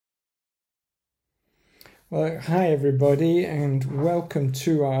Well, hi everybody, and welcome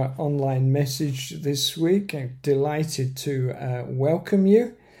to our online message this week. I'm delighted to welcome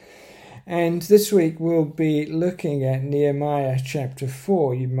you. And this week we'll be looking at Nehemiah chapter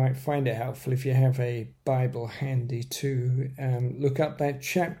 4. You might find it helpful if you have a Bible handy to look up that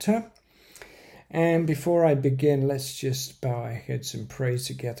chapter. And before I begin, let's just bow our heads and pray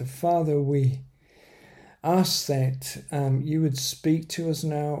together. Father, we ask that you would speak to us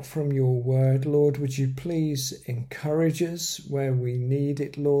now from your word. Lord, would you please encourage us where we need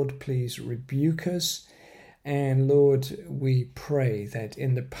it. Lord, please rebuke us. And Lord, we pray that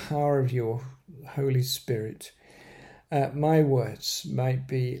in the power of your Holy Spirit, my words might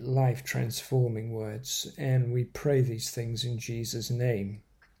be life-transforming words. And we pray these things in Jesus' name.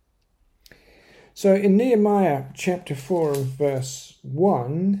 So in Nehemiah chapter 4 and verse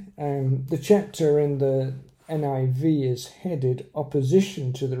 1, the chapter in the NIV is headed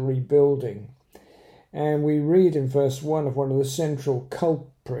Opposition to the Rebuilding. And we read in verse 1 of one of the central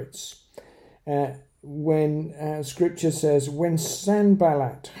culprits when Scripture says, "When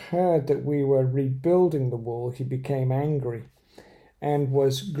Sanballat heard that we were rebuilding the wall, he became angry and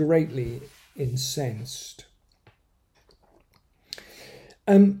was greatly incensed."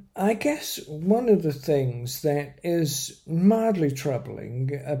 I guess one of the things that is mildly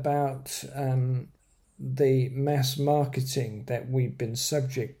troubling about the mass marketing that we've been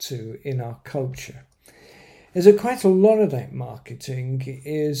subject to in our culture is that quite a lot of that marketing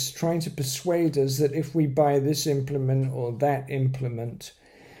is trying to persuade us that if we buy this implement or that implement,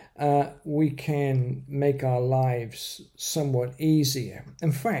 we can make our lives somewhat easier.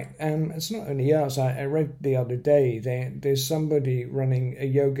 In fact, it's not only us. I read the other day that there's somebody running a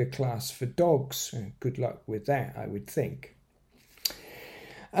yoga class for dogs. Good luck with that, I would think.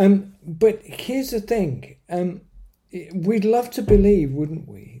 But here's the thing. We'd love to believe, wouldn't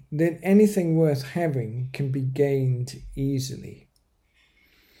we, that anything worth having can be gained easily.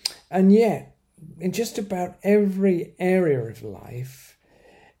 And yet, in just about every area of life,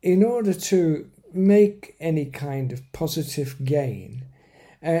 in order to make any kind of positive gain,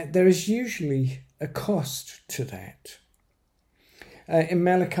 there is usually a cost to that. In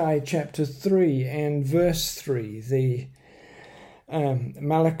Malachi chapter 3 and verse 3,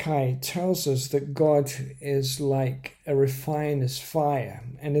 Malachi tells us that God is like a refiner's fire.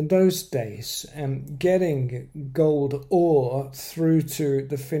 And in those days, getting gold ore through to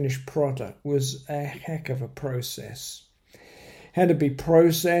the finished product was a heck of a process. Had to be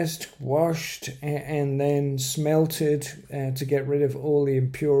processed, washed, and then smelted to get rid of all the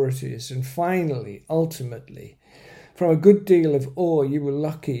impurities. And finally, ultimately, from a good deal of ore, you were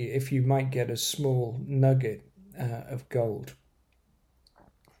lucky if you might get a small nugget of gold.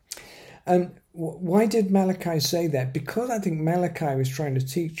 And why did Malachi say that? Because I think Malachi was trying to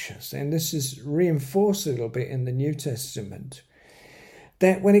teach us, and this is reinforced a little bit in the New Testament,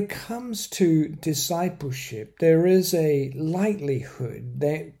 that when it comes to discipleship, there is a likelihood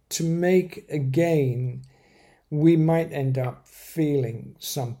that to make a gain, we might end up feeling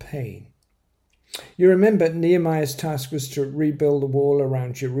some pain. You remember Nehemiah's task was to rebuild the wall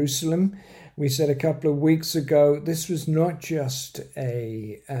around Jerusalem. We said a couple of weeks ago, this was not just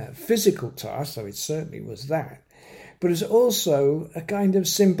a physical task, though it certainly was that, but it's also a kind of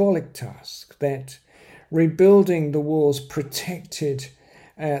symbolic task, that rebuilding the walls protected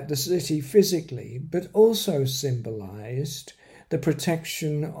the city physically, but also symbolized the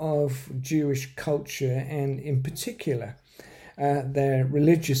protection of Jewish culture, and in particular their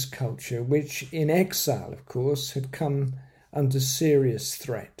religious culture, which in exile, of course, had come under serious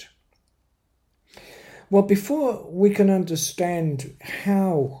threat. Well, before we can understand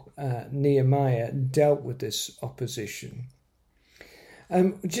how Nehemiah dealt with this opposition,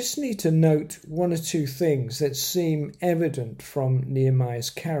 we just need to note one or two things that seem evident from Nehemiah's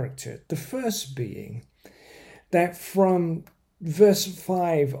character. The first being that from verse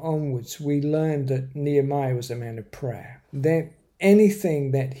 5 onwards, we learn that Nehemiah was a man of prayer. That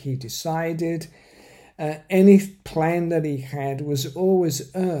anything that he decided, any plan that he had, was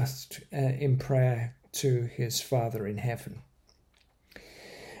always earthed in prayer to his Father in heaven.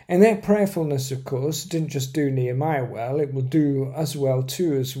 And that prayerfulness, of course, didn't just do Nehemiah well, it will do us well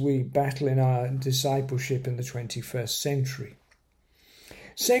too as we battle in our discipleship in the 21st century.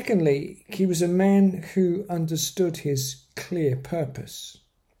 Secondly, he was a man who understood his clear purpose.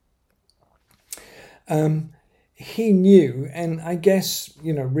 He knew, and I guess,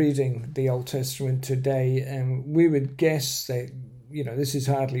 reading the Old Testament today, we would guess that, this is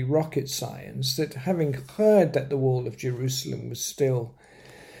hardly rocket science, that having heard that the wall of Jerusalem was still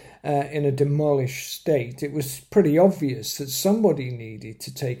in a demolished state, it was pretty obvious that somebody needed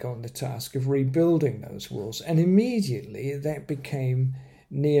to take on the task of rebuilding those walls. And immediately that became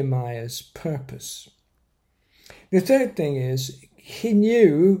Nehemiah's purpose. The third thing is, he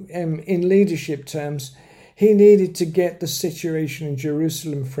knew, in leadership terms, he needed to get the situation in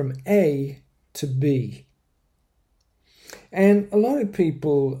Jerusalem from A to B. And a lot of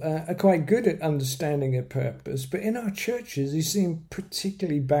people are quite good at understanding a purpose, but in our churches, we seem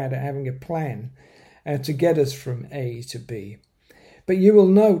particularly bad at having a plan to get us from A to B. But you will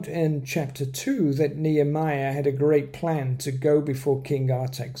note in chapter 2 that Nehemiah had a great plan to go before King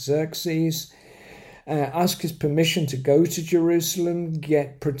Artaxerxes, ask his permission to go to Jerusalem,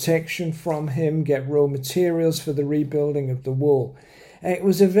 get protection from him, get raw materials for the rebuilding of the wall. It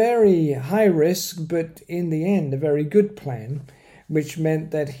was a very high risk, but in the end, a very good plan, which meant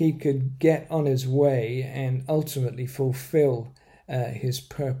that he could get on his way and ultimately fulfill his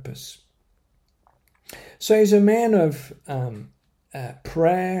purpose. So he's a man of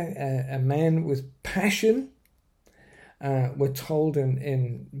prayer, a man with passion. We're told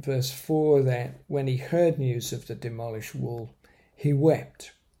in verse 4 that when he heard news of the demolished wall, he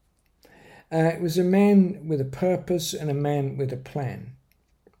wept. It was a man with a purpose and a man with a plan.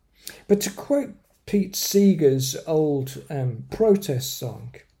 But to quote Pete Seeger's old protest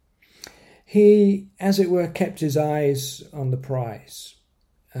song, he, as it were, kept his eyes on the prize.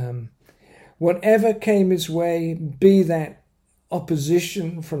 Whatever came his way, be that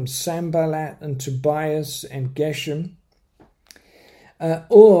opposition from Sanballat and Tobias and Geshem,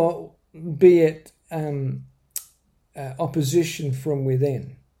 or be it opposition from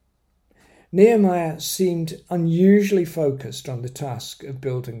within, Nehemiah seemed unusually focused on the task of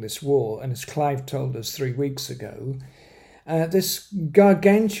building this wall, and as Clive told us 3 weeks ago, this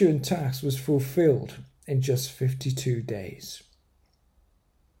gargantuan task was fulfilled in just 52 days.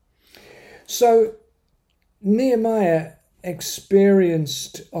 So Nehemiah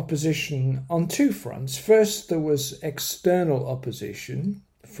experienced opposition on two fronts. First, there was external opposition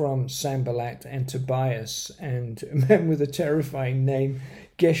from Sanballat and Tobias and a man with a terrifying name,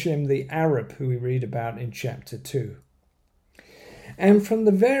 Geshem the Arab, who we read about in chapter 2. And from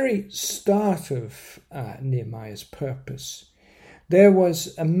the very start of Nehemiah's purpose, there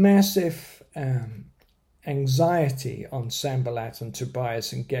was a massive anxiety on Sanballat and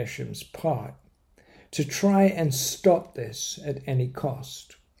Tobias and Geshem's part to try and stop this at any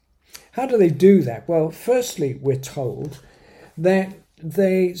cost. How do they do that? Well, firstly, we're told that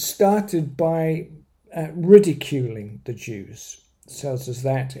they started by ridiculing the Jews. It tells us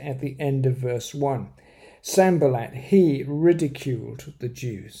that at the end of verse 1. Sanballat, he ridiculed the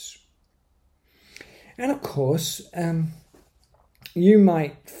Jews. And of course, you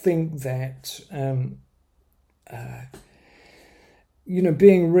might think that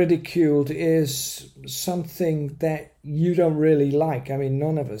being ridiculed is something that you don't really like. I mean,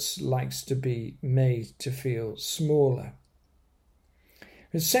 none of us likes to be made to feel smaller.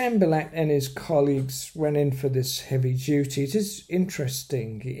 But Sanballat and his colleagues went in for this heavy duty. It is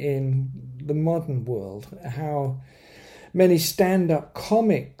interesting in the modern world how many stand-up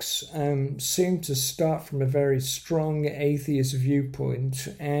comics seem to start from a very strong atheist viewpoint,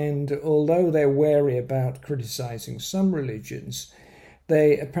 and although they're wary about criticizing some religions,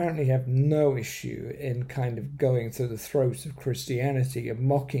 they apparently have no issue in kind of going through the throat of Christianity and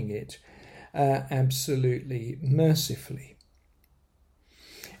mocking it absolutely mercifully.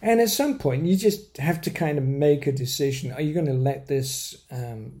 And at some point, you just have to kind of make a decision. Are you going to let this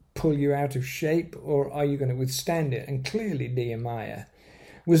pull you out of shape, or are you going to withstand it? And clearly Nehemiah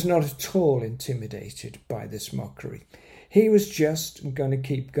was not at all intimidated by this mockery. He was just going to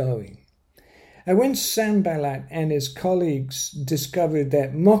keep going. And when Sanballat and his colleagues discovered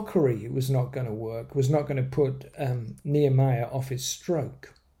that mockery was not going to work, was not going to put Nehemiah off his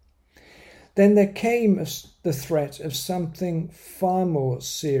stroke, then there came the threat of something far more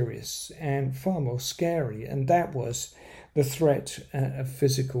serious and far more scary, and that was the threat of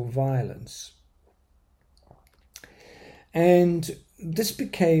physical violence. And this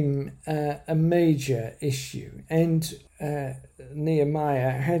became a major issue, and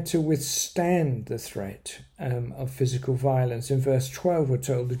Nehemiah had to withstand the threat of physical violence. In verse 12 we're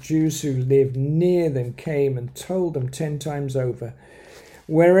told, the Jews who lived near them came and told them 10 times over,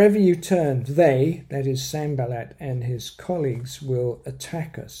 wherever you turn, they, that is Sanballat and his colleagues, will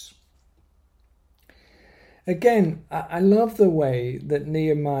attack us. Again, I love the way that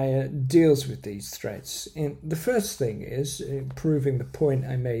Nehemiah deals with these threats. The first thing is, proving the point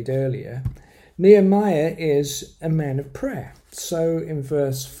I made earlier, Nehemiah is a man of prayer. So in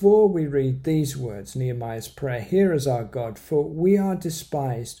verse 4 we read these words, Nehemiah's prayer, "Hear us, our God, for we are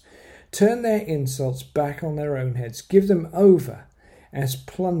despised, turn their insults back on their own heads, give them over as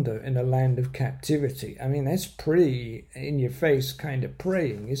plunder in a land of captivity. I mean, that's pretty in-your-face kind of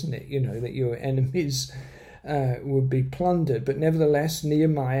praying, isn't it? That your enemies would be plundered. But nevertheless,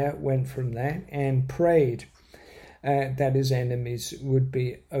 Nehemiah went from that and prayed that his enemies would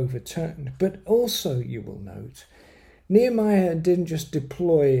be overturned. But also, you will note, Nehemiah didn't just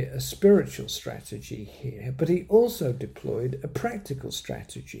deploy a spiritual strategy here, but he also deployed a practical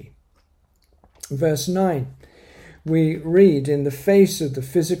strategy. Verse 9, we read, in the face of the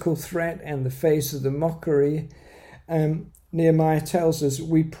physical threat and the face of the mockery, Nehemiah tells us,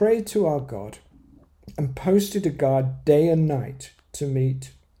 we prayed to our God and posted a guard day and night to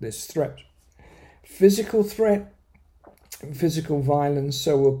meet this threat. Physical threat, physical violence,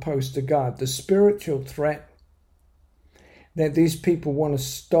 so we'll post a guard. The spiritual threat, that these people want to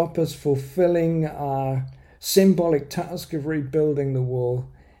stop us fulfilling our symbolic task of rebuilding the wall,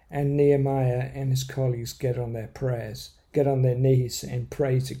 and Nehemiah and his colleagues get on their knees and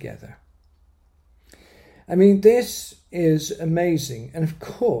pray together. I mean, this is amazing. And of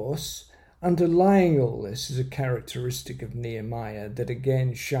course, underlying all this is a characteristic of Nehemiah that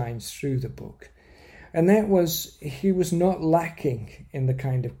again shines through the book. And that was, he was not lacking in the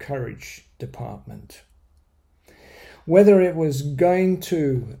kind of courage department. Whether it was going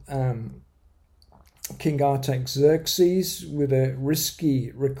to King Artaxerxes with a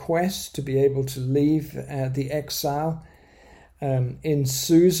risky request to be able to leave the exile in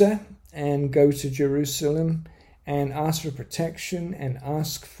Susa and go to Jerusalem and ask for protection and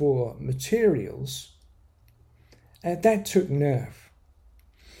ask for materials, that took nerve.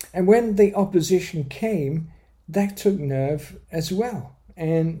 And when the opposition came, that took nerve as well.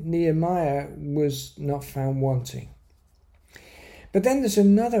 And Nehemiah was not found wanting. But then there's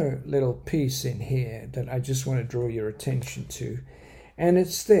another little piece in here that I just want to draw your attention to. And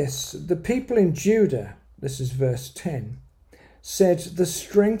it's this. The people in Judah, this is verse 10, said, the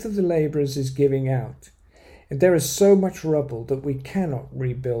strength of the laborers is giving out, and there is so much rubble that we cannot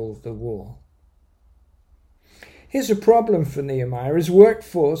rebuild the wall. Here's a problem for Nehemiah. His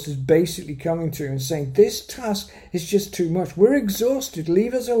workforce is basically coming to him and saying, this task is just too much. We're exhausted.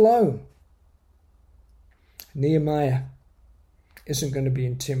 Leave us alone. Nehemiah isn't going to be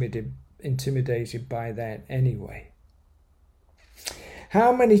intimidated by that anyway.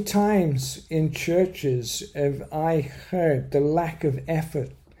 How many times in churches have I heard the lack of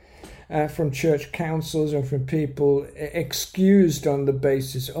effort from church councils and from people excused on the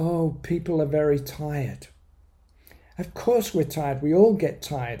basis, people are very tired. Of course we're tired. We all get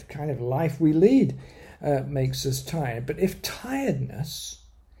tired. The kind of life we lead makes us tired. But if tiredness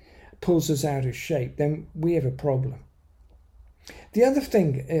pulls us out of shape, then we have a problem. The other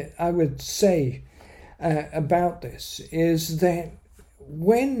thing I would say about this is that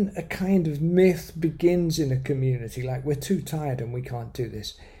when a kind of myth begins in a community, like we're too tired and we can't do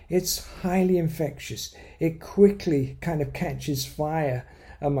this, it's highly infectious. It quickly kind of catches fire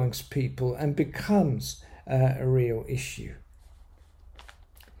amongst people and becomes a real issue.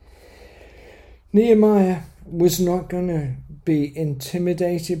 Nehemiah was not going to be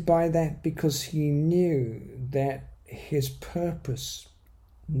intimidated by that because he knew that his purpose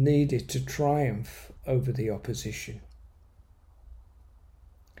needed to triumph over the opposition.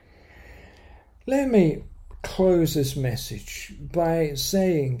 Let me close this message by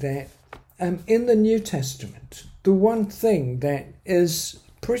saying that in the New Testament, the one thing that is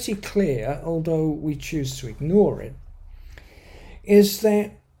pretty clear, although we choose to ignore it, is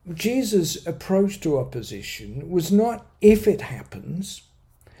that Jesus' approach to opposition was not if it happens.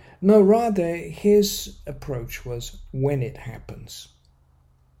 No, rather, his approach was when it happens.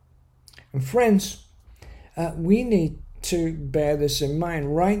 And friends, we need to bear this in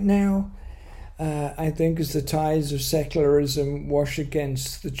mind. Right now, I think as the tides of secularism wash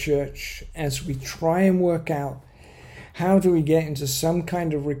against the church, as we try and work out how do we get into some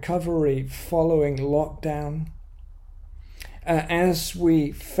kind of recovery following lockdown, as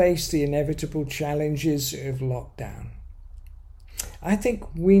we face the inevitable challenges of lockdown, I think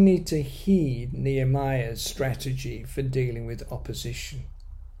we need to heed Nehemiah's strategy for dealing with opposition.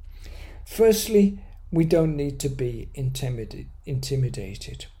 Firstly, we don't need to be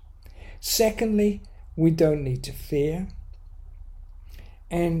intimidated. Secondly, we don't need to fear.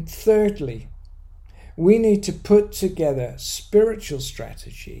 And thirdly, we need to put together spiritual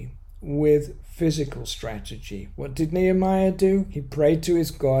strategy with physical strategy. What did Nehemiah do? He prayed to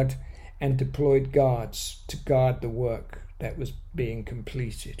his God and deployed guards to guard the work that was being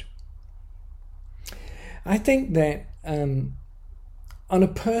completed. I think that on a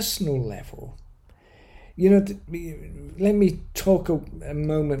personal level, let me talk a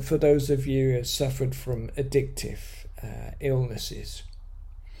moment for those of you who have suffered from addictive illnesses.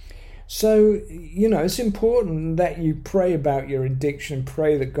 So, it's important that you pray about your addiction,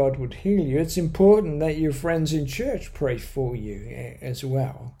 pray that God would heal you. It's important that your friends in church pray for you as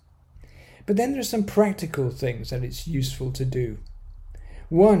well. But then there's some practical things that it's useful to do.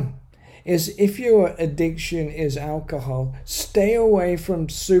 One is, if your addiction is alcohol, stay away from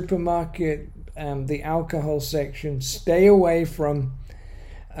supermarket, the alcohol section, stay away from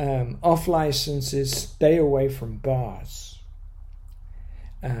off licenses, stay away from bars.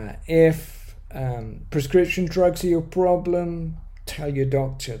 If prescription drugs are your problem, tell your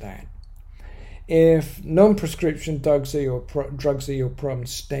doctor that. If non-prescription drugs are your problem,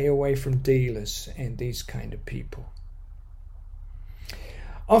 stay away from dealers and these kind of people.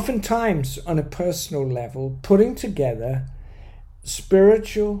 Oftentimes, on a personal level, putting together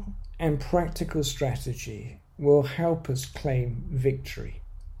spiritual and practical strategy will help us claim victory.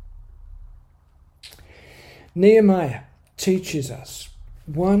 Nehemiah teaches us,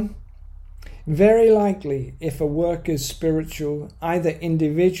 1, very likely, if a work is spiritual, either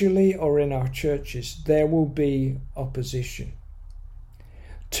individually or in our churches, there will be opposition.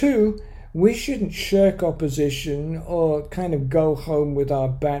 2, we shouldn't shirk opposition or kind of go home with our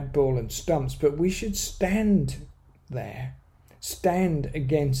bat ball and stumps, but we should stand there, stand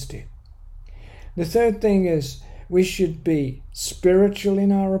against it. The third thing is, we should be spiritual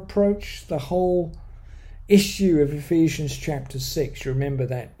in our approach. The whole issue of Ephesians chapter 6, you remember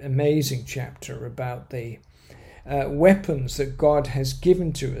that amazing chapter about the weapons that God has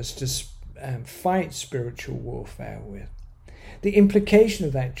given to us to fight spiritual warfare with. The implication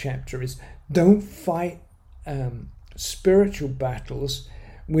of that chapter is, don't fight spiritual battles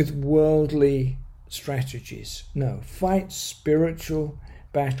with worldly strategies. No, fight spiritual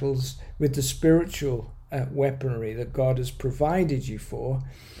battles with the spiritual weaponry that God has provided you for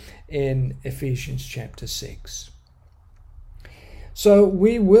in Ephesians chapter 6. So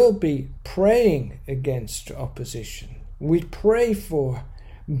we will be praying against opposition. We pray for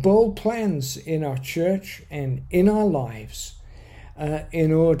bold plans in our church and in our lives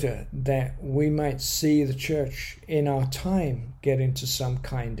in order that we might see the church in our time get into some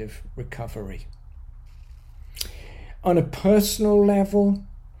kind of recovery. On a personal level,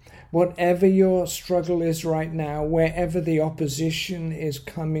 whatever your struggle is right now, wherever the opposition is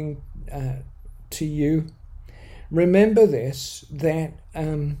coming to you, remember this, that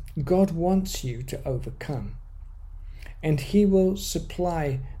God wants you to overcome, and He will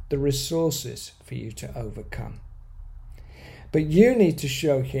supply the resources for you to overcome. But you need to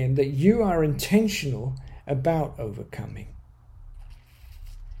show Him that you are intentional about overcoming.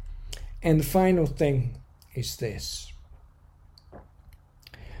 And the final thing is this: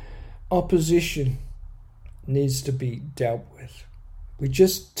 opposition needs to be dealt with. We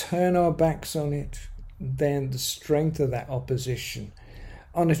just turn our backs on it, then the strength of that opposition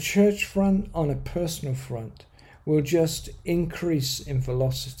on a church front, on a personal front, will just increase in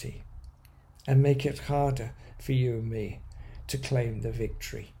velocity and make it harder for you and me to claim the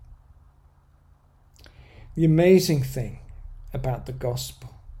victory. The amazing thing about the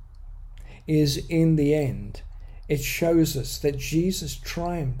gospel is, in the end, it shows us that Jesus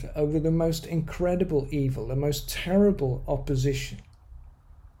triumphed over the most incredible evil, the most terrible opposition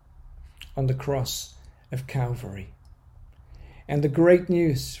on the cross of Calvary. And the great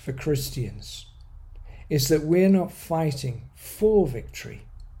news for Christians is that we're not fighting for victory,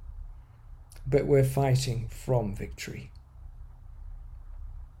 but we're fighting from victory.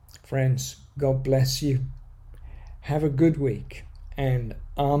 Friends, God bless you. Have a good week, and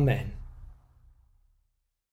Amen.